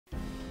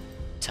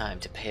time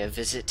to pay a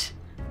visit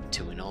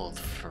to an old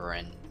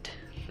friend.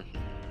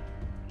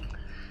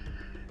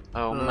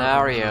 Oh,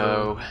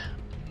 Mario.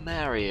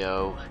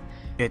 Mario.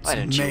 It's Why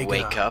don't you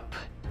wake up?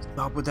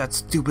 Stop with that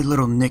stupid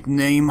little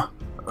nickname.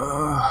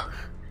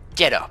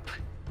 Get up.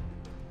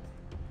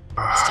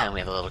 It's time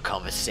we have a little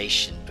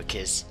conversation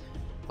because,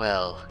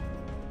 well,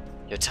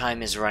 your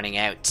time is running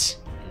out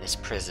in this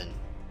prison.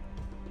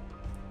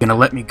 Gonna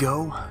let me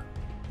go?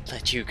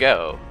 Let you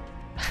go?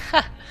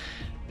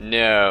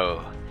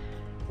 No.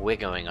 We're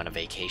going on a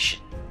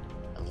vacation.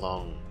 A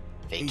long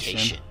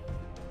vacation.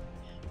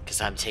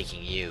 Because I'm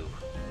taking you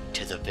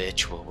to the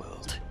virtual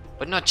world.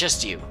 But not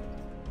just you.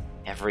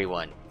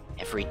 Everyone.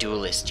 Every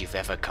duelist you've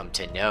ever come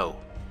to know.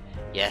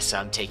 Yes,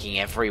 I'm taking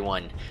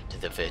everyone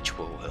to the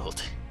virtual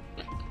world.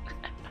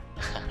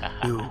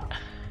 You.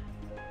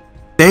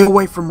 Stay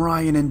away from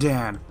Ryan and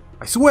Dan.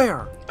 I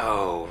swear!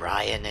 Oh,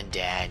 Ryan and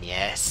Dan,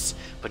 yes.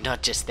 But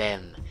not just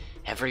them.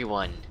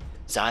 Everyone.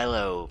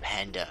 Xylo,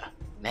 Panda,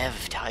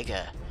 Mev,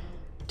 Tiger,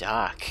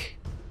 Dark.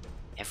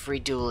 Every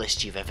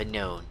duelist you've ever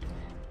known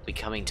will be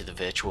coming to the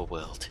virtual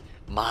world.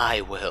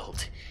 My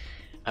world.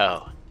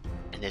 Oh,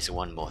 and there's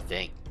one more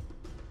thing.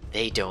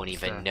 They don't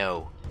even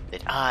know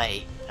that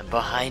I am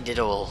behind it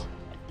all.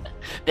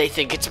 They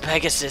think it's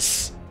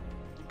Pegasus.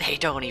 They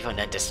don't even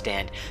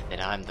understand that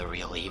I'm the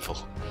real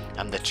evil.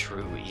 I'm the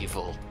true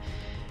evil.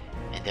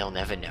 And they'll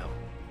never know.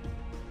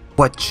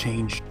 What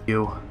changed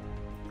you?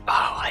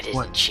 Oh, I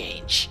didn't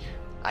change.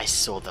 I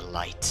saw the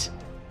light.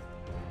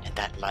 And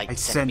that light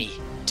sent me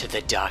to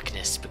the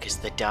darkness, because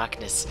the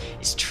darkness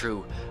is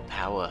true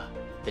power.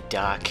 The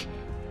dark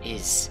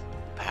is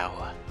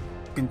power.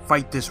 You can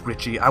fight this,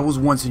 Richie. I was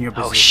once in your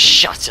position. Oh,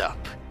 shut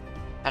up!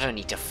 I don't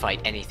need to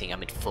fight anything.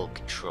 I'm in full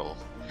control.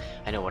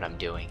 I know what I'm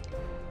doing.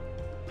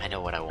 I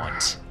know what I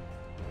want.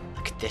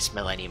 Look at this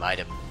Millennium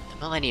item. The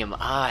Millennium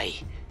Eye.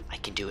 I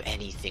can do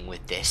anything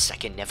with this. I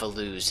can never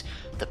lose.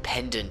 The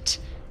pendant.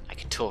 I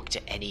can talk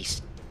to any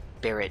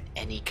spirit,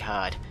 any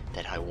card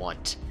that I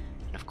want.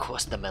 And of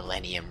course the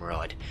Millennium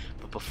Rod.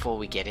 But before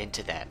we get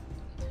into that,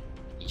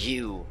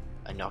 you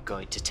are not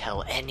going to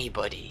tell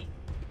anybody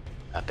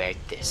about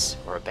this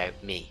or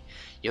about me.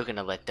 You're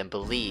gonna let them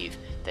believe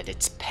that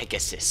it's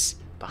Pegasus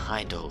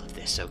behind all of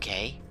this,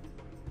 okay?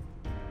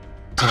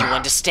 Do you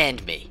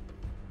understand me?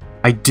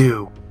 I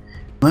do.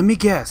 Let me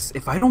guess,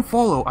 if I don't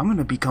follow, I'm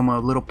gonna become a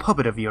little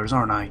puppet of yours,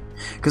 aren't I?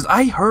 Because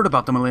I heard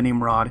about the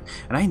Millennium Rod,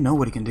 and I know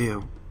what it can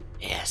do.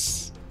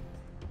 Yes.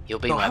 You'll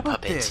be my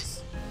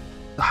puppet.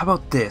 How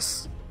about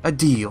this? A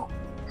deal.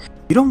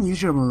 You don't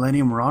use your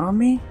Millennium Rod on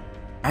me?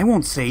 I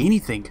won't say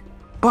anything.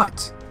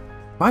 But,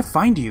 if I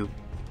find you,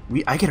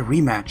 I get a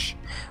rematch.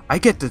 I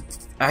get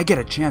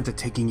a chance at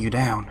taking you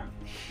down.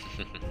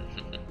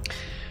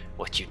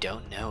 What you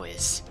don't know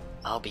is,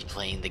 I'll be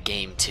playing the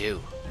game too.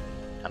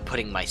 I'm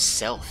putting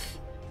myself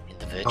in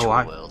the virtual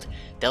world.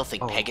 They'll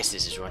think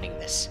Pegasus is running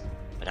this,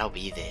 but I'll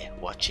be there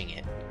watching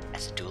it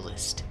as a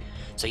duelist.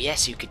 So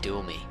yes, you could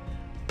duel me,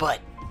 but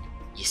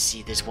you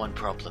see, there's one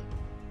problem.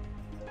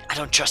 I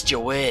don't trust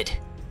your word.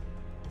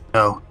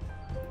 No.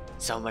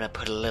 So I'm gonna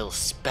put a little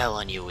spell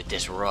on you with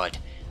this rod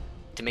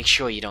to make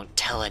sure you don't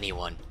tell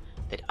anyone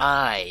that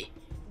I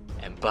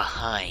am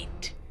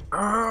behind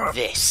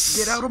this.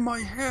 Get out of my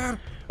head!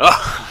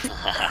 Oh. Get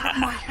out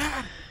of my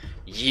head!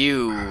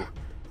 You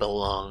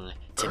belong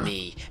to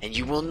me, and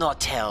you will not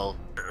tell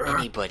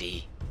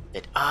anybody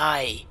that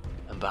I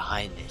am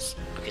behind this,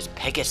 because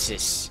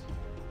Pegasus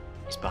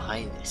is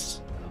behind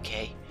this,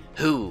 okay?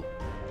 Who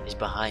is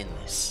behind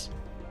this?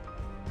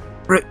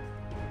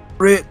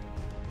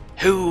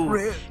 Who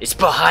is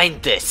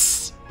behind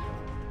this?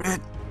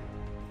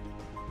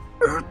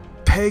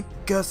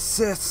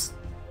 Pegasus.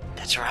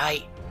 That's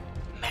right,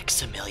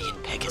 Maximilian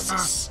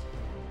Pegasus,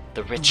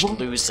 the rich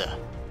loser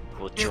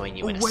who will join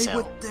you in a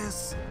cell. With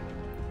this.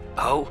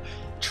 Oh,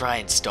 try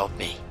and stop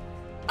me.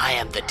 I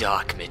am the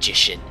Dark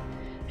Magician,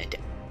 and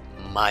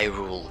my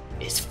rule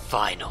is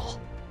final.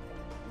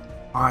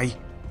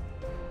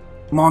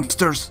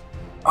 Monsters.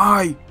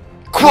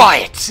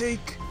 Quiet!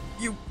 Take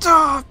you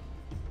down.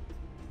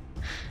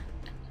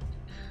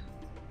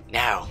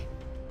 Now,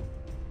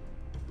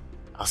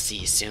 I'll see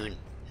you soon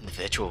in the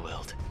virtual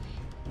world.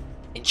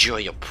 Enjoy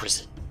your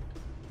prison,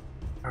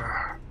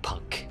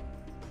 punk.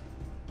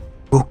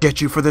 We'll get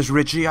you for this,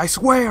 Richie, I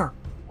swear!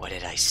 What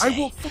did I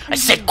say? I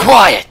said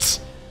quiet!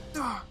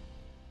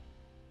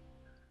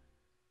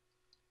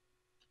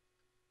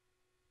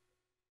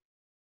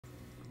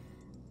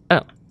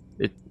 Oh,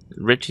 it's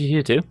Richie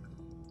here too?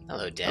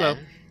 Hello, Dan. Hello.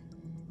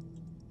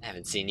 I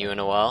haven't seen you in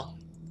a while.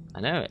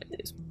 I know,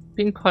 it's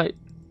been quite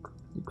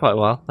a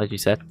while, like you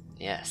said.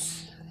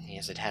 Yes,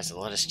 it has. A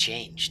lot has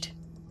changed.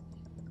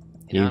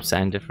 You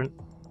sound different.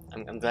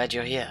 I'm glad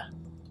you're here.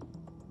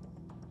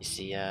 You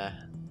see, I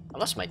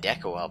lost my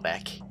deck a while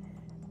back.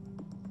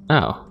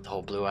 Oh. The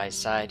whole Blue Eyes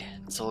side,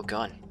 it's all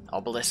gone.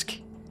 Obelisk,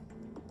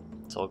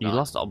 it's all gone. You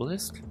lost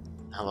Obelisk?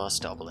 I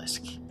lost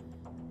Obelisk.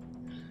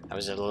 I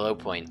was at a low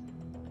point.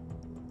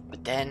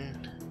 But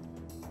then,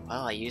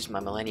 well, I used my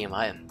Millennium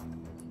item.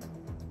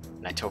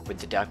 And I talked with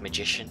the Dark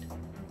Magician.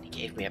 He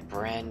Gave me a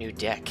brand new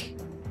deck.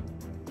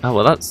 Oh,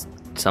 well, that's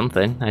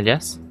something, I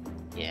guess.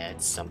 Yeah,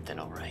 it's something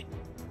alright.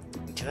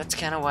 That's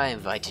kind of why I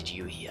invited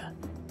you here.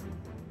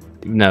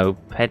 No,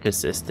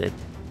 Pegasus did.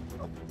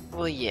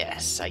 Well,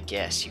 yes, I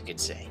guess you could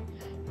say.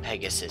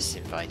 Pegasus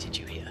invited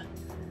you here.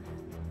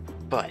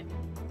 But,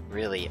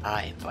 really,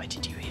 I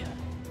invited you here.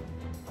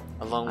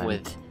 Along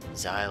with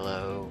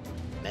Xylo,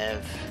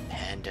 Mev,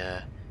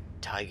 Panda,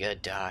 Tiger,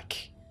 Dark,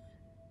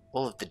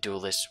 all of the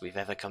duelists we've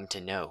ever come to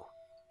know.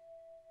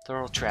 They're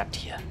all trapped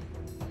here.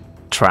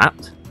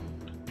 Trapped?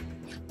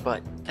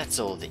 But that's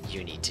all that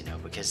you need to know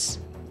because,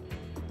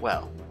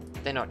 well,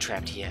 they're not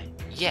trapped here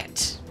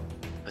yet,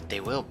 but they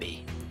will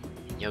be,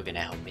 and you're gonna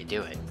help me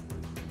do it.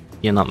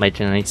 You're not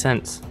making any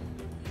sense.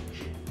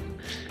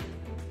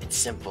 It's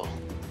simple.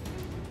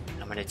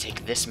 I'm gonna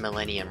take this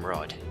Millennium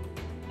Rod.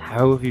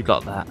 How have you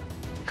got that?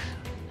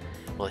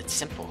 Well, it's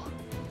simple.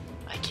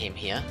 I came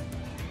here,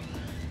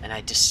 and I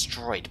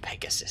destroyed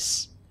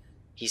Pegasus.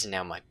 He's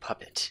now my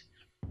puppet.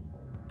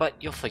 But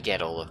you'll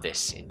forget all of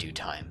this in due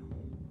time.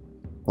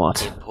 What?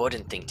 The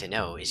important thing to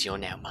know is you're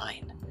now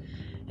mine.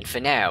 And for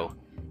now,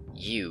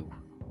 you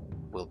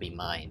will be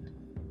mine.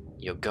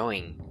 You're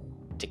going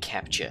to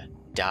capture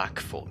Dark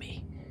for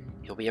me.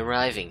 He'll be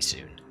arriving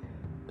soon,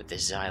 with the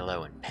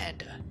Xylo and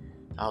Panda.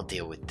 I'll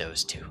deal with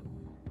those two.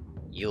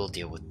 You'll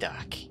deal with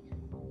Dark.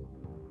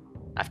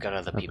 I've got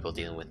other people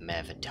dealing with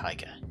Mev and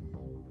Tiger.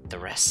 The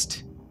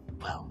rest,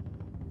 well,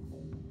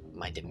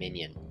 my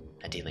Dominion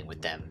are dealing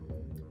with them.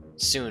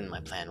 Soon my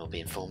plan will be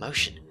in full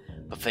motion,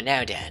 but for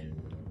now, Dan,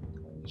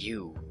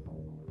 you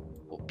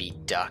will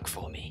beat Dark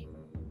for me.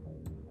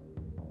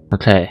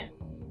 Okay,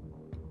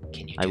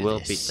 Can you I do will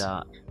this? beat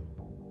Dark.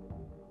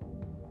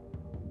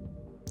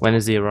 When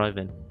is he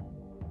arriving?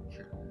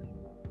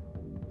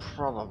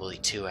 Probably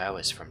 2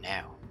 hours from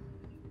now.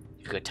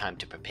 You've got time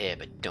to prepare,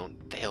 but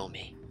don't fail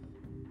me.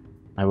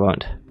 I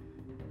won't.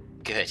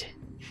 Good.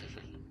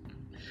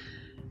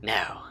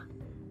 Now,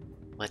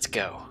 let's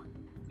go.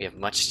 We have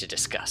much to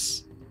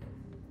discuss.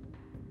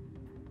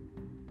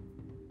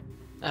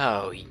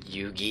 Oh,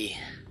 Yugi.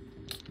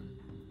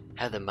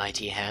 How the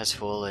mighty has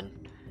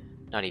fallen.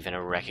 Not even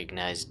a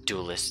recognized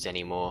duelist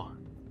anymore.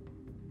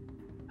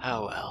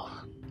 Oh well.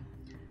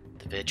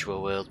 The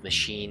virtual world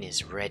machine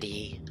is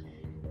ready,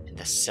 and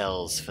the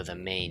cells for the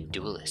main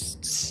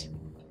duelists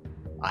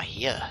are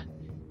here.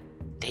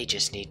 They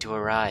just need to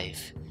arrive,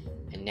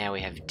 and now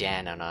we have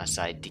Dan on our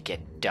side to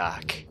get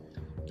Dark.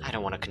 I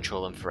don't want to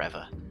control him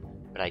forever,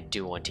 but I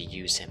do want to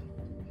use him.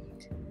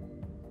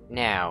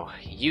 Now,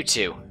 you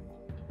two.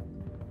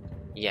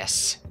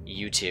 Yes,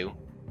 you two.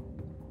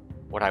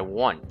 What I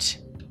want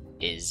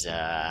is,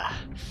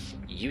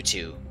 you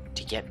two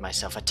to get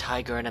myself a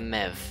Tiger and a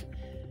Mev.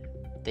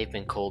 They've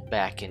been called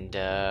back and,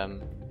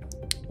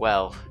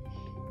 well,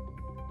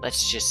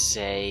 let's just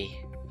say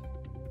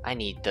I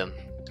need them.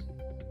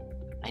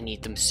 I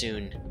need them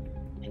soon.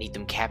 I need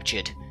them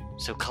captured,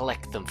 so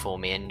collect them for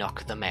me and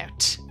knock them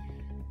out.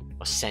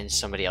 Or send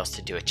somebody else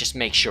to do it. Just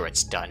make sure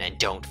it's done and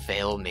don't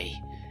fail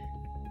me.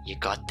 You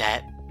got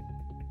that?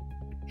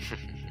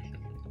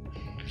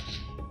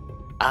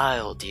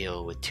 I'll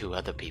deal with 2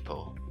 other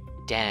people.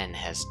 Dan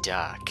has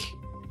Dark.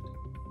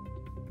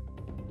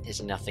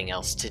 There's nothing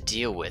else to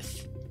deal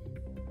with.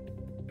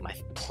 My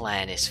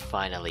plan is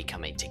finally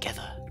coming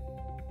together.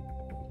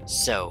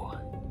 So,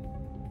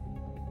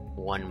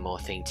 one more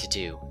thing to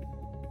do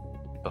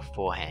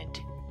beforehand.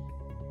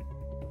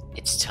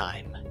 It's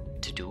time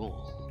to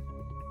duel.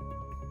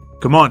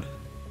 Come on.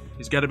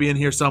 He's got to be in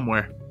here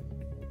somewhere.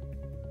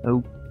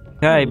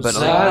 Okay, but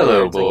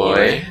Xylo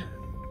boy.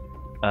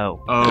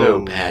 Oh.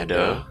 Hello,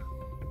 Panda.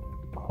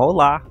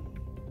 Hola.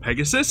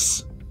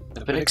 Pegasus?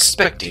 I've been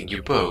expecting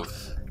you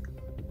both.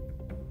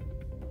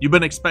 You've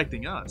been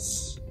expecting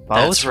us.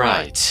 That's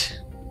right.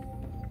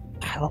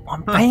 Hello,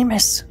 I'm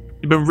famous.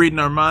 You've been reading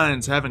our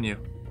minds, haven't you?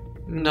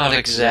 Not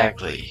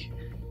exactly.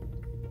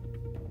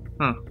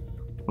 Huh.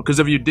 Because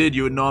if you did,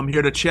 you would know I'm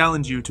here to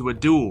challenge you to a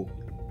duel.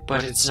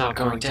 But it's not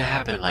going to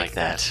happen like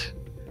that.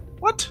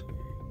 What?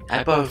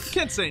 I both...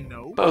 Can't say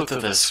no. Both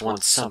of us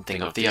want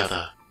something of the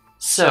other.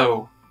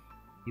 So,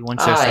 You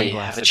want I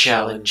have a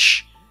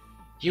challenge.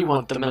 You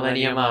want the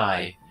Millennium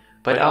Eye,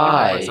 but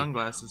I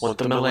Sunglasses. want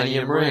the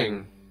Millennium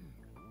Ring.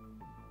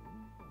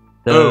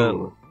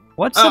 Oh.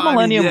 What's Oh, the I mean,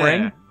 Millennium yeah.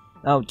 Ring?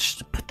 Oh,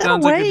 just put that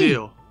Sounds away. like a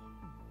deal.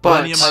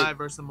 But Millennium Eye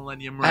versus the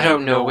Millennium Ring. I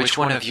don't know which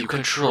one of you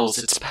controls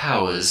its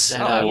powers,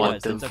 and Oh, I he want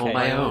does, them it's for okay.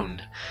 my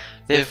own.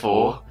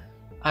 Therefore,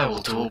 I will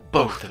duel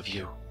both of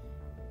you.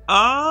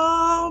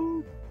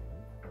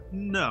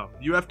 No.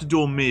 You have to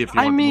duel me if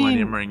you I want the mean,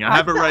 Millennium Ring. I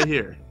have it right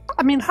here.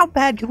 I mean, how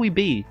bad can we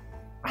be?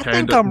 I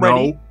think Kinda- I'm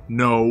ready.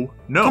 No.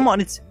 Come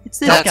on, it's this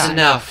That's guy.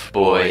 enough,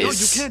 No, you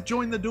boys. can't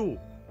join the duel.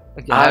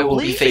 Okay, I will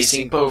be please?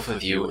 facing both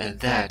of you, and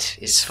that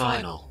is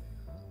final.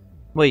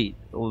 Wait,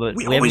 We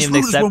haven't always even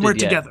lose accepted when we're yet.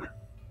 together.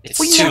 It's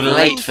We too never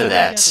late lose for when we're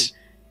that. together.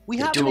 We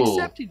The haven't duel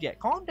accepted yet.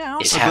 Calm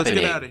down. is So let's get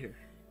happening. out of here.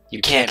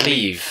 You can't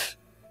leave.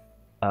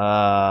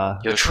 Uh,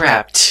 You're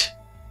trapped.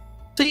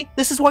 see,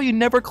 this is why you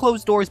never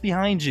close doors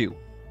behind you.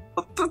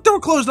 The door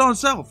closed on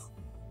itself.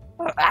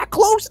 I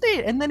closed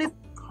it, and then it.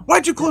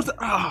 Why'd you close the?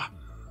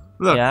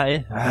 Look,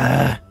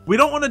 Yeah. we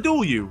don't want to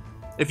duel you.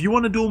 If you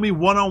want to duel me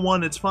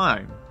one-on-one, it's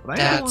fine. But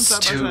I ain't dueling That's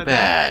side by too side.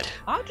 bad.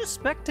 I'll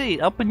just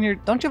spectate up in your.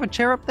 Don't you have a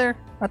chair up there?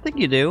 I think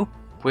you do.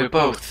 We're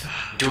both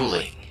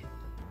dueling.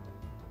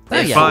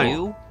 There you fine.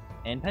 You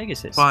and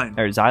Pegasus. Fine.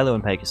 Or Xylo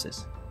and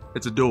Pegasus.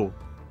 It's a duel.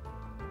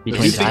 If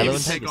Between you think Xylo you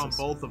and can take on Pegasus.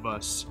 both of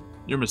us,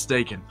 you're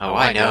mistaken. Oh,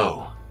 I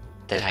know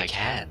that I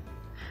can.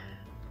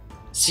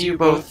 See you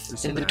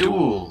both in the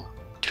duel.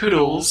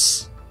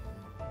 Toodles.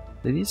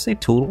 Did you say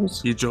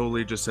Toodles? You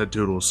Jolie just said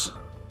toodles.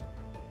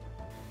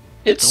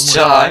 It's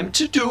time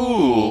to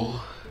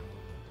duel.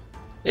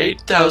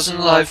 8,000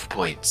 life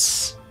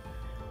points.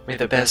 May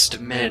the best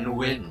men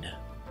win.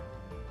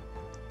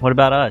 What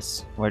about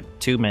us? We're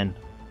 2 men.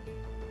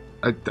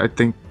 I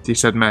think he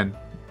said men.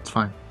 It's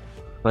fine.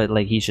 But,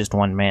 like, he's just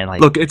 1 man.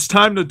 Like, Look, it's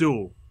time to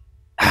duel.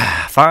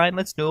 fine,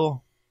 let's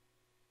duel.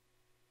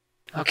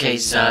 Okay,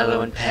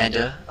 Xylo and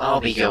Panda,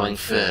 I'll be going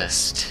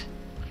first.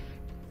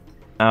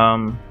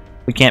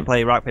 We can't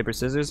play rock, paper,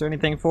 scissors or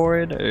anything for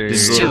it? Or...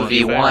 This It's is a little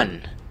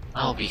 2v1.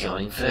 I'll be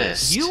going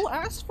first. You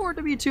asked for it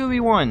to be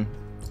 2v1.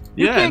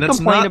 Yeah, can't and that's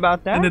complain not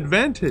about that. an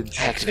advantage.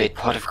 Activate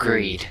Pot of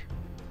Greed.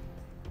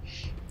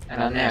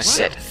 And I'll now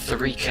set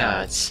 3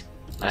 cards.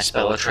 My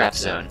spell or trap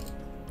zone.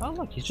 Oh,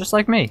 look, he's just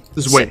like me.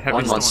 Just wait, Set heavy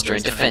 1 storm monster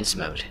in this time. defense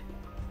mode.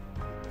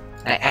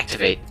 I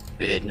activate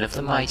Burden of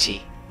the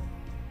Mighty.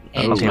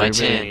 End Okay, my we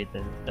turn. really need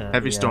the,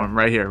 Heavy the, storm,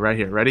 right here.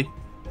 Ready?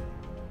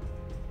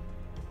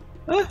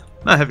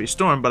 Not heavy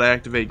storm, but I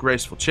activate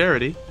graceful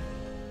charity.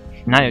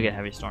 Now you'll get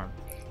heavy storm.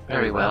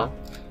 Very well.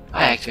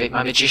 I activate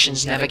my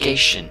Magician's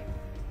Navigation.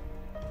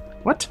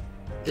 What?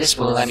 This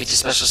will allow me to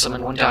special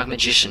summon 1 Dark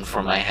Magician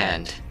from my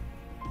hand.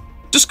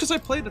 Just because I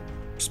played a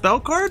spell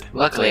card?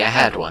 Luckily, I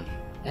had one,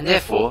 and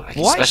therefore I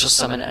can What? special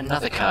summon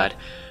another card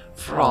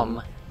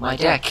from my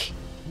deck.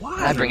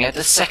 Why? I bring out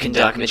the 2nd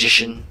Dark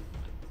Magician.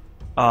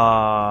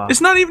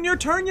 It's not even your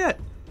turn yet.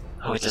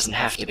 Oh, it doesn't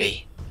have to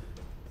be.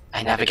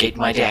 I navigate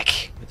my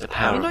deck with the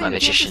power you know of my you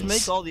can't just magicians.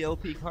 make all the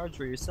OP cards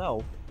for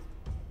yourself.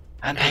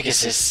 I'm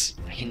Pegasus.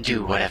 I can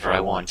do whatever I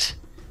want.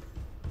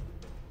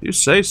 You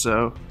say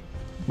so.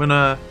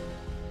 I'm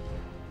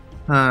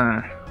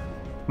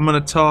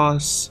gonna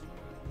toss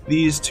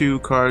these 2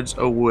 cards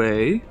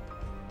away.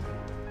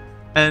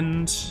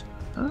 And it's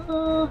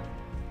not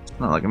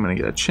like I'm gonna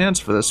get a chance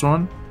for this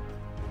one.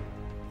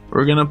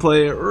 We're gonna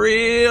play it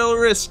real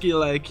risky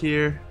like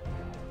here.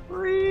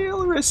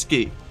 Real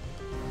risky.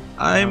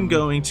 I'm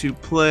going to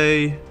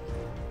play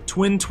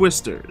Twin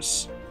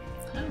Twisters.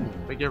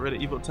 If I get rid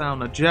of Evil Town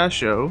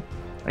Najasho,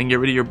 I can get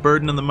rid of your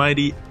Burden of the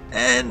Mighty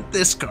and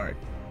this card.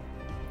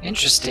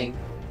 Interesting.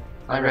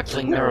 My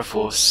Repling Mirror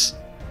Force.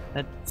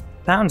 That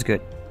sounds good.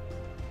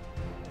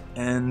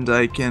 And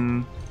I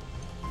can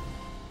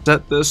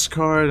set this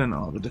card, and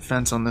the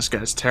defense on this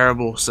guy's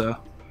terrible, so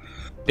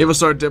Evil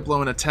Star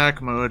Diplo in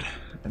attack mode,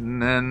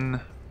 and then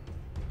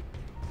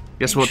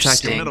guess we'll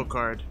attack your Interesting. middle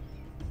card.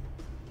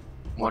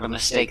 What a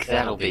mistake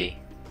that'll be.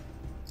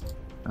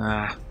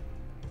 Ah,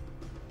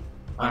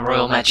 My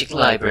Royal Magic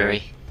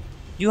Library.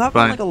 You have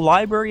Fine. like a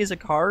library as a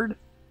card?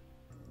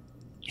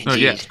 no,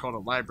 Indeed. yeah, it's called a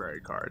library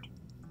card.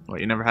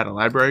 What, you never had a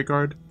library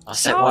card? I'll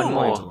set No. one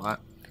Explains a more.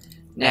 lot.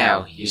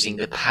 Now, using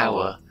the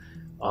power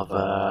of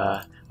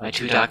my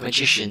 2 Dark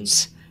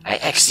Magicians, I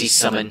Exi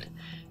summon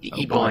the Oh,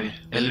 Eborn boy.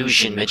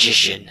 Illusion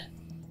Magician.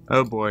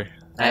 Oh boy.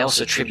 I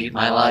also tribute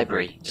my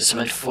library to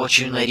summon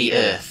Fortune Lady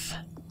Earth.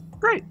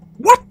 Great.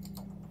 What?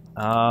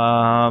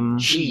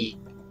 She,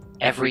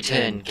 every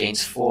turn,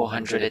 gains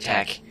 400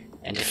 attack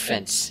and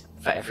defense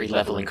for every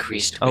level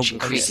increased, which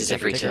increases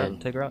every take her turn.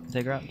 out, take her out,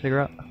 take her out, take her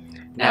out.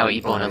 Now,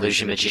 Eborn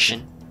Illusion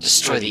Magician,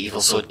 destroy the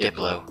Evil Sword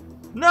Diplo.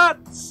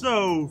 Not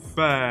so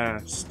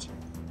fast.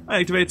 I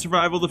activate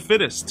Survival of the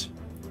Fittest,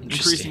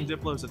 increasing Interesting.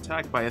 Diplo's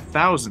attack by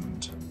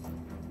 1,000.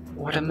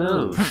 What a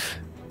move.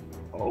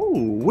 Oh,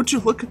 would you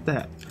look at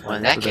that? Well,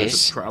 in that So there's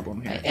case, a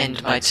problem I here.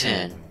 end my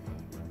turn.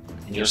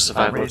 And you're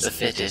survival of the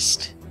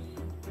fittest.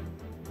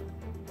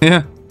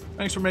 Yeah.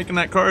 Thanks for making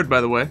that card, by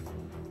the way.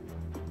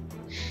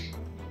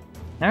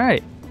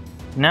 Alright,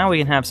 now we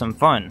can have some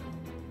fun.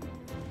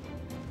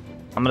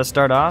 I'm gonna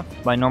start off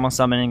by normal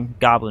summoning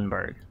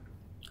Goblinberg.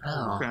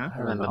 Oh, Okay. I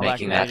remember I'll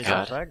making activate that his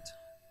card. effect.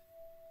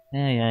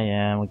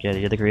 Yeah, we'll get it.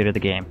 You're the creator of the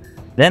game.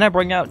 Then I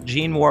bring out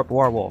Gene Warp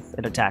Warwolf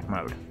in attack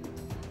mode.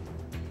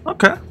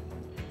 Okay.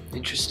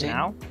 Interesting.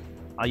 Now,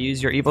 I'll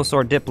use your Evil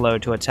Sword Diplo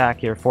to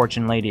attack your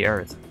Fortune Lady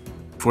Earth.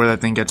 Before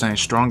that thing gets any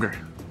stronger.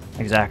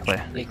 Exactly.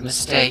 Big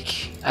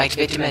mistake.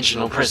 Activate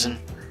Dimensional Prison.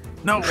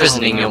 No.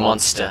 Imprisoning your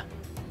monster.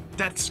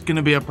 That's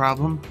gonna be a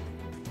problem.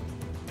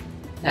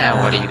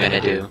 Now, what are you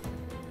gonna do?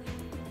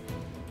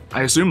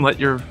 I assume let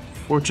your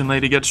Fortune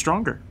Lady get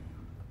stronger.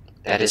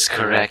 That is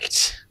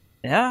correct.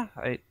 Yeah,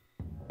 I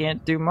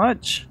can't do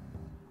much.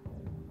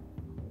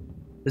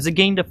 Does it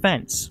gain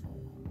defense?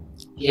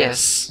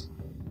 Yes.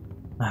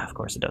 Ah, of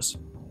course it does.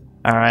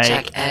 Alright,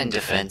 Attack and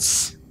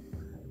defense.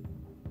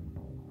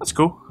 That's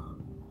cool.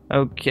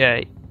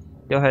 okay.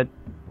 Go ahead.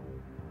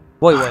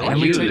 Wait, And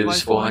And we you take lose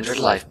life 400 points.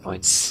 life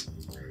points.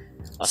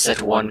 I'll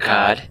set one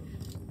card.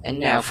 And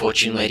now,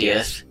 Fortune Lady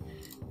Earth,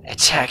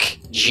 attack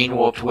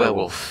Gene-Warped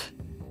Werewolf.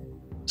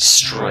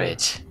 Destroy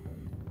it.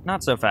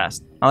 Not so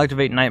fast. I'll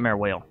activate Nightmare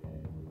Whale.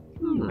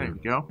 There you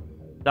go.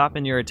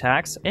 Stopping your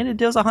attacks, and it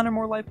deals 100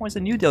 more life points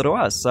than you deal to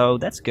us, so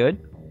that's good.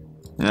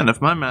 Yeah, and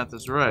if my math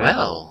is right,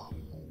 Well,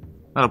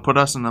 that'll put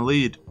us in the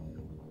lead.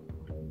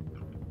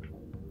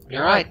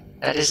 you're right.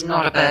 That is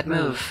not a bad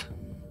move.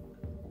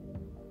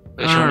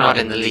 But you're not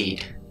in the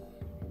lead.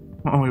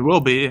 Well, we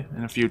will be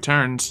in a few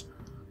turns.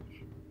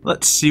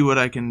 Let's see what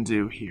I can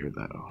do here,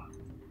 though.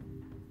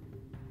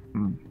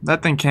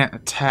 That thing can't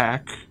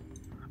attack,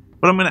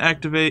 but I'm going to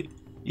activate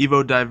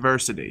Evo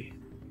Diversity.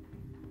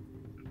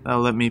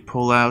 That'll let me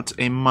pull out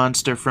a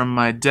monster from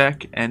my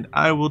deck, and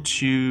I will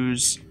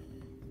choose...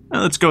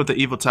 let's go with the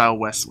Evil Tile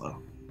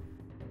Westlow.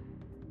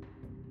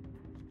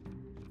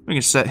 We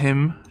can set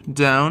him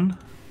down.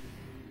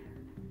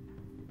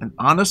 And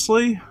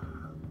honestly,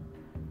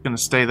 I'm going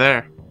to stay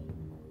there.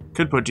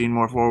 Could put Gene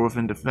Morph Werewolf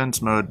in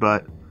defense mode,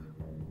 but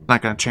it's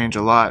not going to change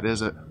a lot,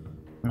 is it?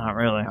 Not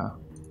really.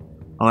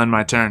 I'll end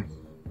my turn.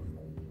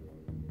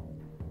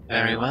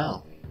 Very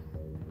well.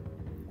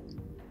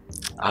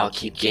 I'll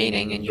keep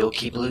gaining and you'll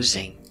keep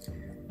losing.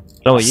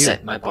 So I'll are you.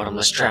 set my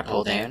bottomless trap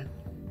hole down.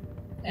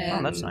 And...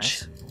 Oh, that's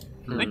nice.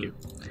 Thank you.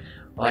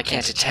 Well, I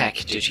can't attack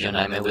due to your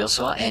Nightmare Wheel,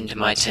 so I'll end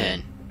my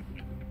turn.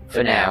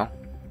 For now.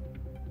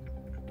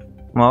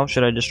 Well,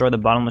 should I destroy the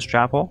bottomless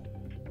trap hole?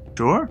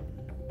 Sure.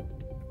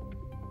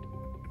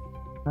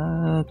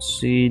 Let's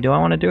see. Do I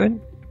want to do it?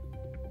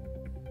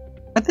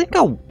 I think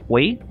I'll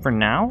wait for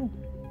now.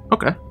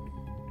 Okay.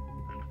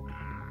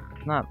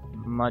 Not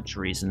much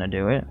reason to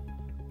do it.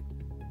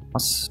 I'll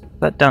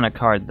set down a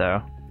card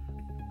though.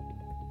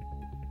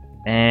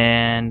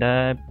 And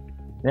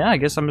yeah, I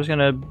guess I'm just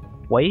gonna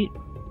wait.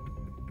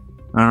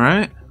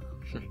 Alright.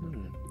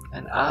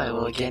 And I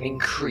will again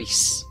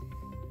increase.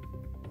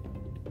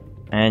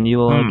 And you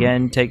will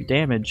again take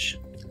damage.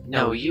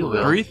 No, you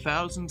will.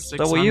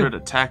 3,600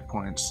 attack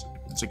points.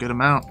 That's a good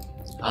amount.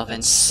 I'll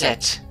then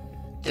set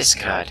this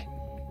card.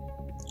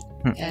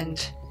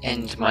 And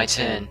end my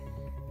turn.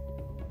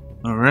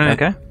 Alright.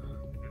 Okay.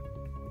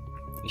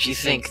 If you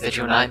think that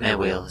your Nightmare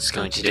Wheel is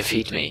going to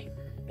defeat me,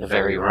 you're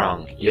very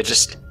wrong. You're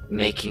just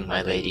making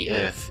my Lady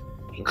Earth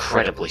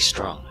incredibly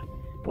strong.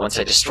 Once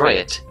I destroy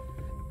it,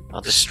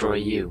 I'll destroy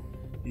you.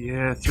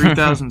 Yeah,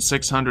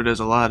 3,600 is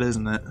a lot,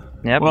 isn't it?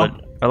 Yeah, Well,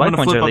 but our life I'm gonna points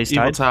are flip at up least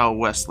Evil tied. Tile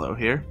Westlow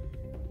here.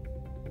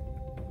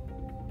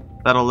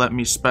 That'll let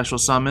me special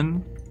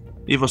summon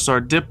Evil Star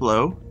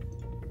Diplo.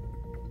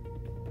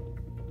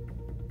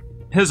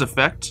 His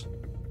effect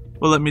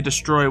will let me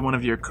destroy one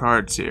of your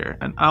cards here,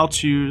 and I'll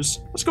choose...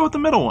 let's go with the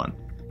middle one.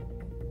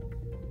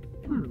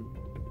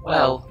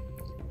 Well,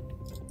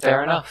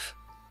 fair enough.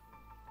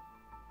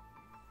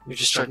 You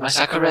destroyed my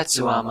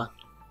Sakuretsu armor.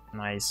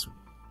 Nice.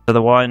 So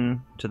the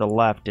one to the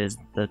left is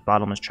the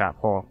bottomless trap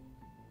hole.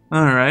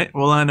 Alright,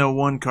 well I know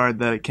one card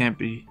that it can't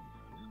be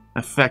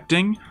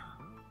affecting.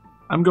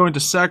 I'm going to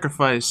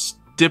sacrifice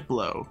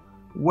Diplo,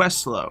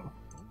 Westlow,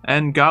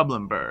 and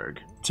Goblinberg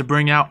to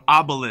bring out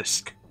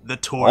Obelisk, the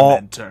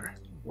Tormentor.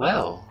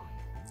 Well,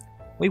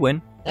 We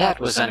win. that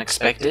was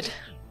unexpected.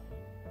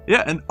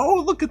 Yeah, and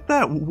oh, look at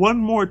that! One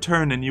more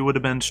turn and you would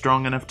have been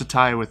strong enough to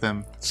tie with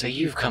him. So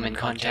you've come in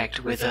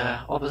contact with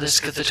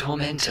Obelisk the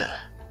Tormentor.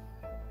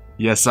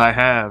 Yes, I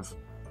have.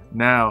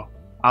 Now,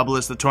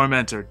 Obelisk the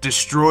Tormentor,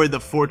 destroy the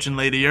Fortune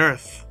Lady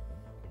Earth.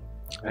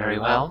 Very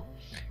well.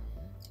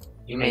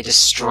 You may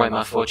destroy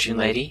my Fortune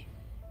Lady.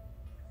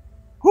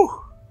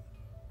 Whew!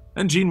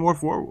 And Gene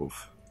Warf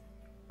Werewolf.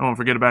 I won't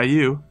forget about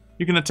you.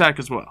 You can attack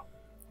as well.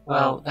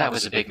 Well, that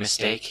was a big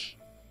mistake.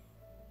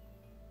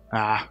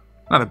 Ah,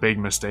 not a big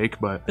mistake,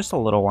 but... Just a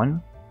little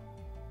one.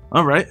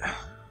 alright.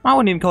 I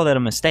wouldn't even call that a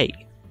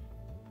mistake.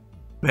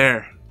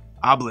 There.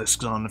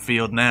 Obelisk's on the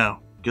field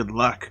now. Good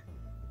luck.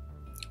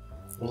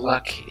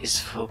 Luck is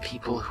for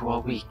people who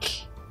are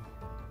weak.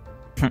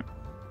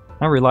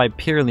 I rely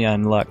purely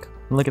on luck.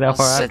 Look at how I'll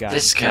far I've set got.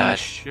 this card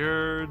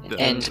Sure and does.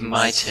 end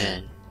my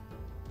turn.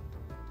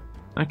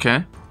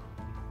 Okay.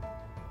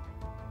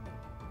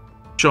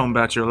 Show 'em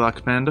about your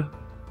luck, Panda.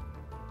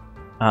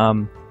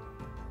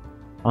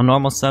 A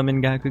normal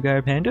summon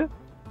Gakugar Panda?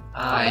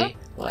 I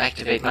will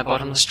activate my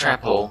bottomless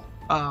trap hole.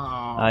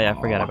 Oh, Oh yeah, I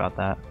forgot about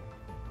that.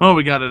 Well,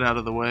 we got it out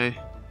of the way.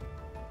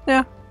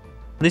 At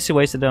least you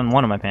wasted it on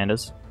one of my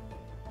pandas.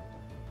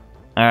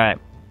 Alright,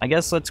 I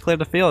guess let's clear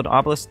the field.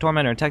 Obelisk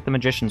Tormentor, attack the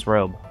Magician's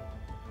Robe.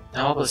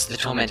 Now Obelisk the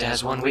Tormentor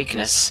has one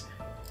weakness.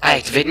 I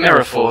activate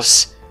Mirror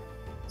Force,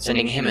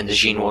 sending him and the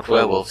Gene-Warped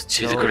Werewolf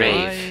to the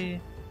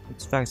grave.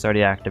 Its effect's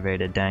already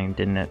activated, dang,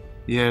 didn't it?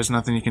 Yeah, there's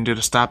nothing you can do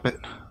to stop it.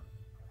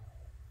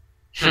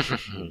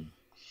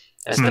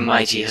 As the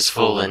mighty has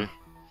fallen.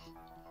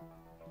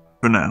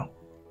 For now.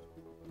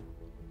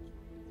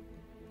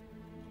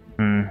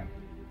 Hmm.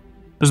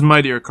 There's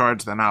mightier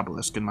cards than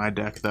Obelisk in my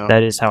deck, though.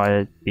 That is how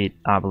I beat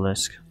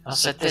Obelisk. I'll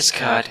set this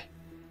card,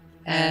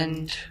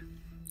 and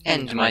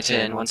end my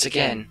turn once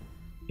again.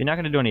 You're not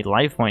gonna do any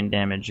life point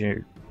damage,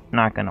 you're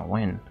not gonna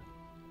win.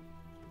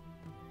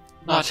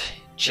 Not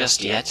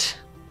just yet.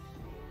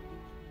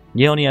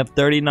 You only have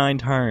 39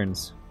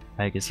 turns,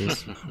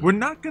 Pegasus. We're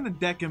not gonna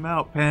deck him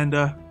out,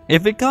 Panda.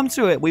 If it comes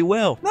to it, we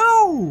will.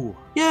 No!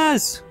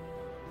 Yes!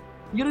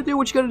 You gotta do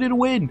what you gotta do to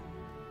win.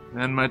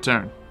 End my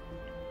turn.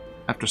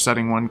 After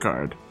setting one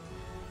card.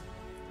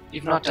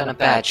 You've not done a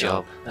bad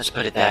job, let's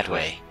put it that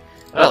way.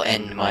 But I'll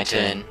end my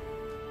turn.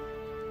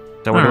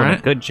 So we're doing a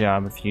Alright. good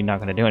job if you're not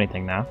gonna do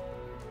anything now.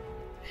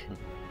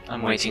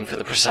 I'm waiting for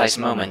the precise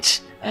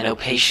moment. I know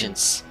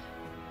patience.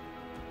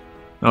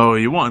 Oh,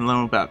 you want to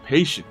learn about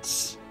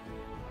patience.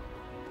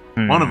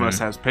 One of Hmm. us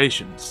has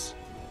patience.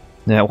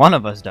 Yeah, one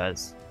of us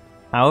does.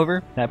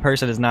 However, that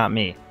person is not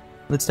me.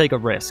 Let's take a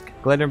risk.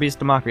 Glitter Beast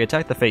Democracy,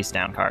 attack the face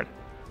down card.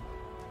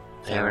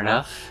 Fair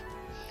enough.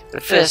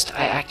 But first,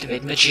 I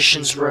activate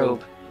Magician's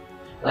Robe.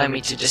 Allow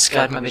me to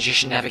discard my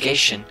Magician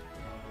Navigation.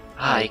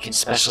 I can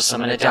special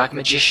summon a Dark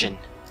Magician.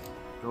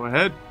 Go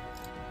ahead.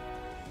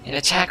 In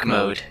attack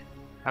mode.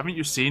 Haven't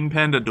you seen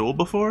Panda duel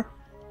before?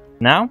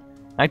 Now,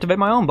 activate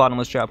my own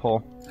bottomless trap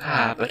hole.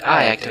 But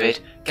I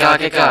activate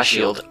Gaga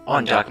Shield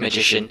on Dark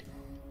Magician.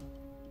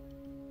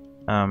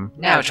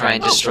 Now try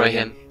and destroy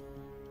him.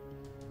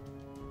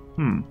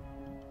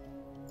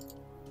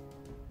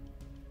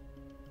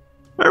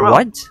 Very well.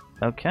 What?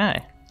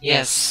 Okay.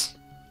 Yes.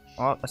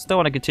 Well, I still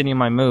want to continue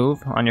my move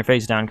on your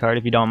face down card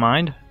if you don't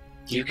mind.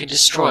 You can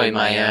destroy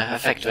my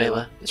Effect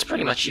Veiler. It's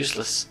pretty much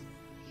useless.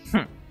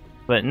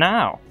 But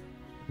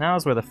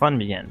now's where the fun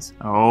begins.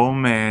 Oh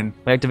man.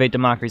 We activate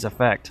Democracy's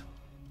effect.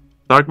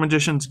 Dark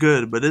Magician's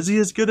good, but is he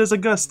as good as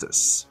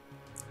Augustus?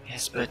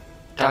 Yes, but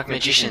Dark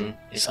Magician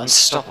is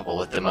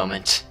unstoppable at the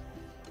moment.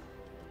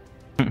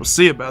 We'll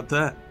see about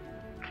that.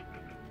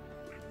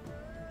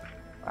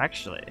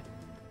 Actually,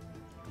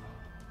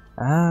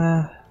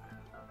 Huh?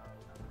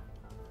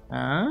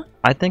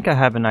 I think I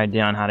have an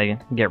idea on how to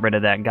get rid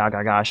of that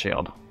Gaga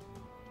shield.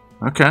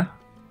 Okay.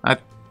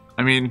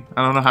 I mean,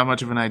 I don't know how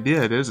much of an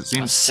idea it is. It I'll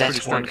seems set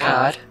pretty one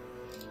straightforward. card.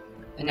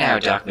 And now,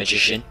 Dark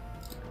Magician,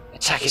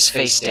 attack his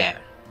face down.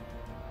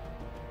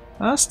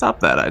 Stop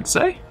that, I'd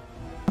say.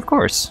 Of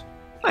course.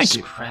 Thank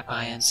you. Scrap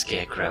Iron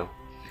Scarecrow.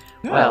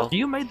 Yeah. Well,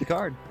 You made the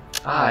card.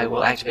 I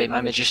will activate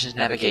my Magician's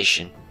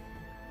Navigation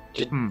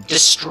to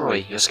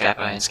destroy your Scrap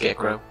Iron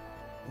Scarecrow.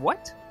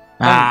 What?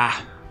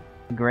 Ah.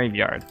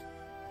 Graveyard.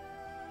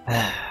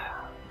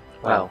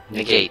 Well,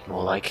 negate,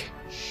 more like.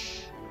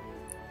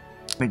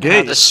 Now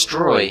Negate.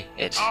 destroy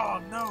it. Oh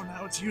no,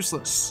 now it's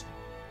useless.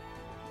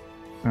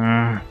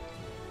 Mm.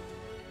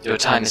 Your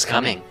time is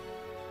coming,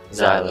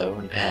 Xylo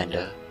and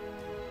Panda.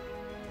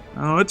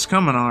 Oh, it's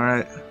coming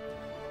alright.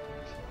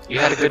 You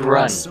had a good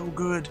run. So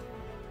good.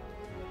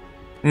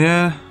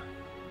 Yeah.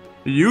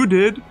 You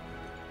did.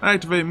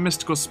 Activate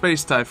Mystical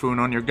Space Typhoon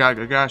on your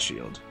Gaga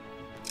shield.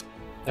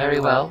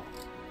 Very well.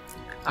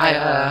 I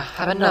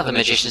have another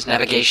Magician's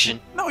Navigation.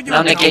 No, you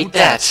Now negate don't.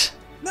 that.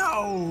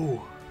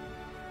 No!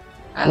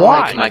 I Why?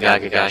 like my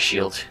Gaga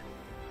Shield. Does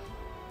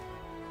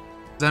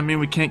that mean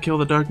we can't kill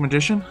the Dark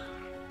Magician?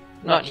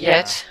 Not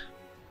yet.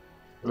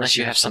 Unless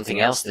you have something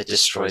else that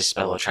destroys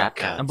spell or trap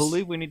cards. I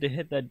believe we need to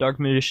hit that Dark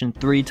Magician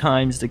 3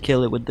 times to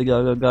kill it with the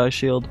Gaga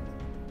shield.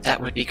 That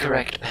would be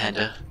correct,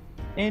 Panda.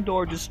 And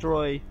or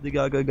destroy the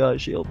Gaga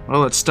shield. Well,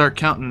 let's start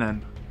counting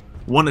then.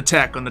 One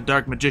attack on the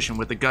Dark Magician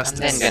with I'm Augustus.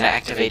 then gonna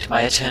activate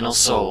my Eternal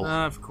Soul.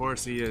 Of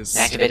course he is.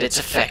 Activate its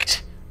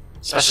effect.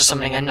 Special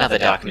summoning another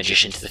Dark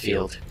Magician to the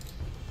field.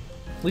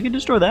 We can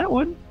destroy that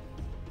one.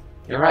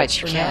 You're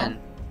right, you can.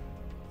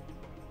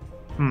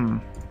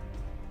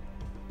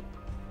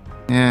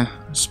 Yeah,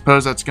 I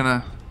suppose that's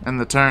gonna end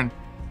the turn.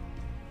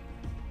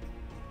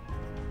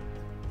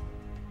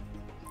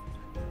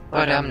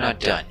 But I'm not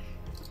done.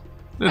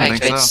 Didn't I think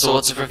activate so.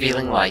 Swords of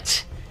Revealing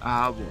Light.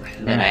 Ah, boy.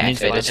 And then I Needs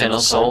activate life. Eternal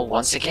Soul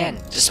once again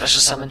to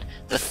special summon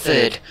the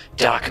third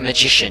Dark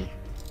Magician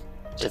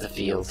to the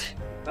field.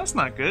 That's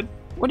not good.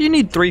 What do you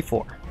need 3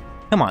 for?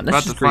 Come on, About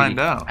let's to just greedy. find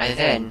out. I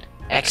then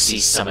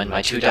Xyz summon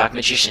my 2 Dark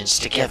Magicians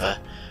together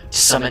to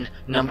summon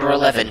number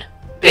 11,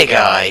 Big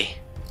Eye.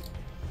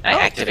 I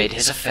activate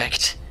his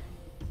effect.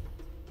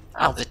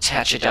 I'll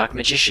detach a Dark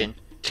Magician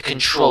to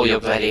control your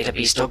Gladiator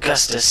Beast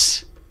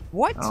Augustus.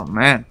 What? Oh,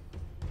 man.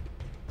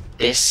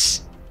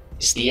 This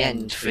is the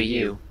end for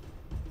you.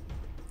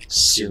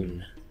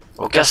 Soon.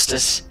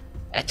 Augustus,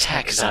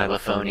 attack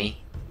Xylophony.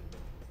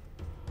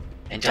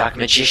 And Dark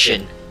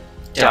Magician,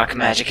 Dark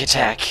Magic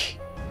attack.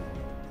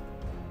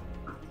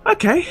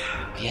 Okay.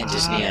 The end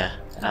is near,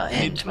 and I'll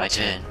end my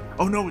turn.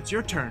 Oh, no, it's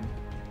your turn.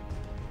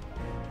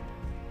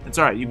 It's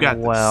alright, you got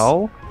this.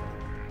 Well,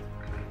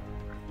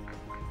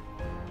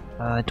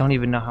 I don't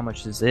even know how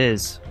much this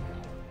is.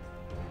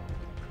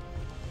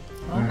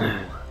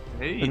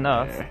 Hey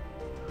enough. there.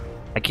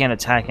 I can't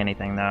attack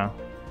anything though.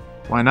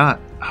 Why not?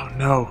 Oh,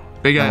 no.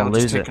 Big I'm Eye gonna will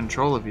just lose take it.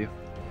 control of you.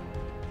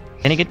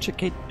 Can he get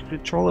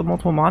control of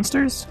multiple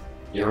monsters?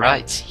 You're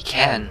right, he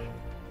can.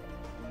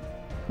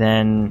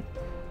 Then,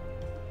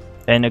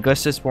 and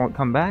Augustus won't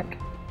come back.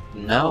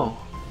 No.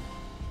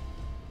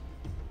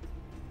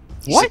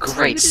 He's What? a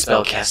great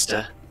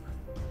spellcaster.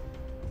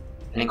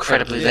 An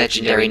incredibly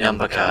legendary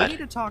number We card. need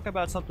to talk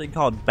about something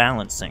called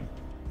balancing.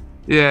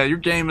 Yeah, your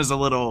game is a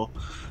little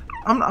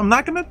I'm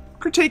not gonna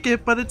critique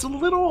it, but it's a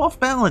little off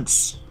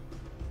balance.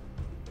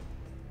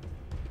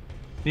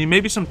 I mean,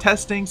 maybe some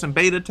testing, some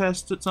beta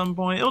tests at some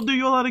point. It'll do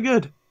you a lot of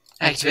good.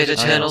 Activate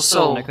Eternal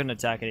Soul. I couldn't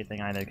attack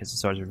anything either because the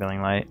sword's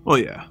revealing light. Well,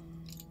 yeah.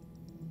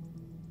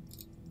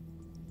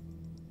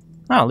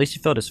 Oh, at least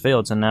you filled his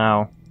fields, and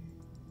now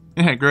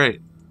Yeah,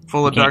 great.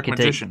 Full of dark take-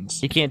 magicians.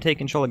 he can't take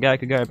control of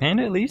Gyakugara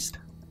Panda at least.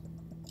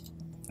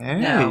 Hey,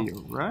 No.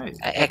 you're right.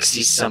 I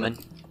Xyz summon.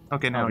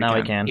 Okay, now, Oh, now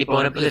he can.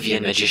 Reborn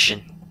Oblivion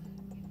Magician.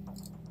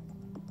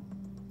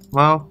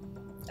 Well,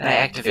 And I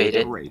activate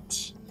it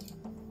great.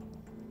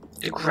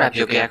 to grab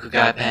your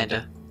Gyakugara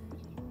Panda.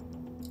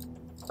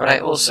 But I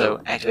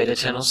also activate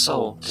Eternal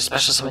Soul to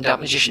special summon Dark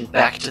Magician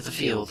back to the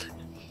field.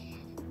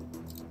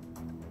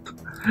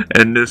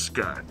 And this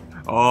guy.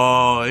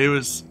 Oh, he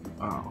was.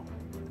 Oh,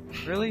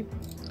 Really?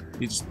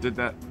 he just did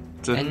that.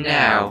 To... And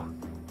now,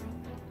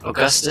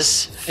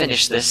 Augustus,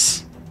 finish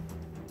this.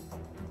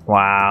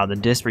 Wow, the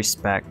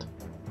disrespect.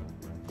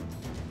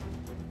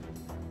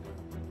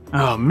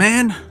 Oh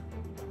man,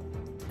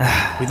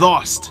 we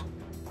lost.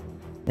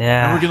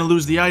 Yeah. Now we're gonna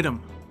lose the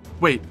item.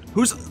 Wait,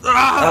 who's?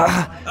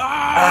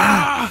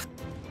 Ah!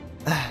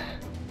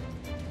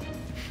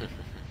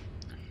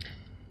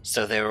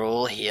 So they're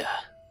all here,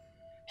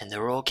 and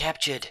they're all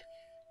captured.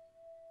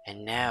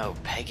 And now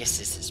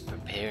Pegasus is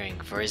preparing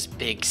for his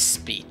big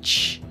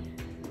speech.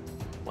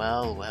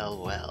 Well,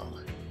 well, well.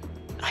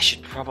 I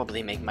should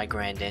probably make my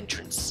grand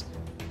entrance,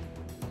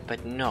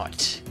 but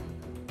not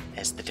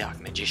as the Dark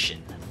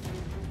Magician.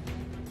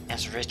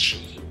 As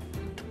Richie,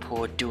 the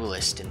poor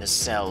duelist in the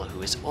cell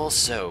who is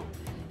also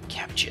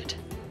captured.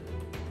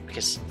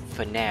 Because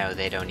for now,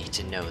 they don't need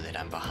to know that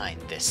I'm behind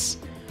this.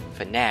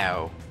 For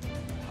now,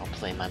 I'll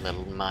play my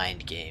little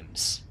mind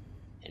games.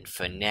 And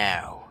for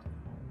now,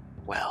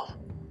 well,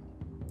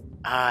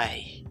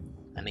 I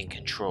am in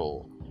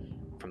control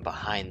from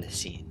behind the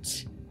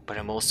scenes, but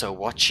I'm also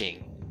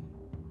watching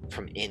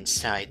from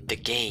inside the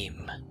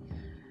game.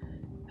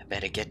 I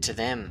better get to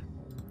them,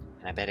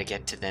 and I better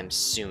get to them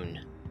soon.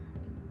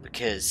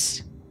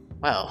 Because,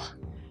 well,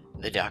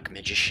 the Dark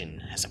Magician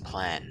has a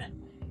plan,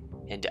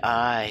 and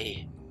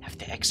I have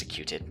to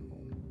execute it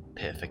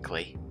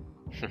perfectly.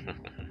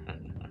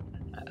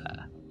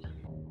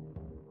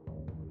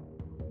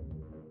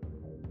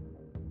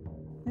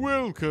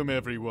 Welcome,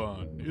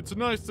 everyone. It's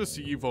nice to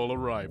see you've all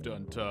arrived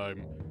on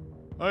time.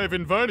 I've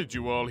invited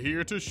you all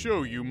here to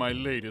show you my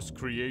latest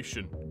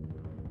creation.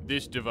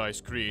 This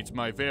device creates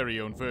my very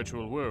own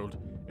virtual world,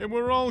 and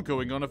we're all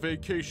going on a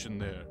vacation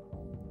there.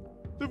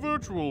 The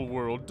virtual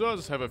world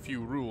does have a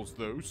few rules,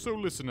 though, so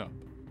listen up.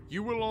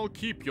 You will all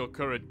keep your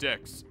current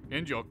decks,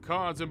 and your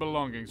cards and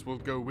belongings will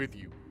go with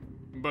you.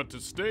 But to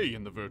stay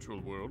in the virtual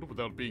world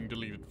without being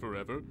deleted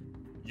forever,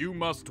 you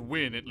must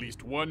win at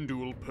least one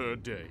duel per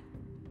day.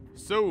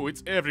 So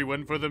it's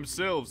everyone for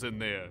themselves in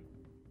there.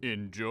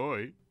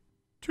 Enjoy.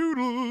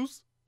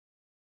 Toodles!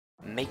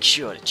 Make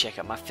sure to check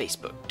out my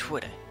Facebook,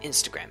 Twitter,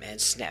 Instagram, and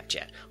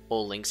Snapchat,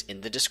 all links in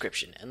the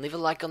description, and leave a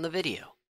like on the video.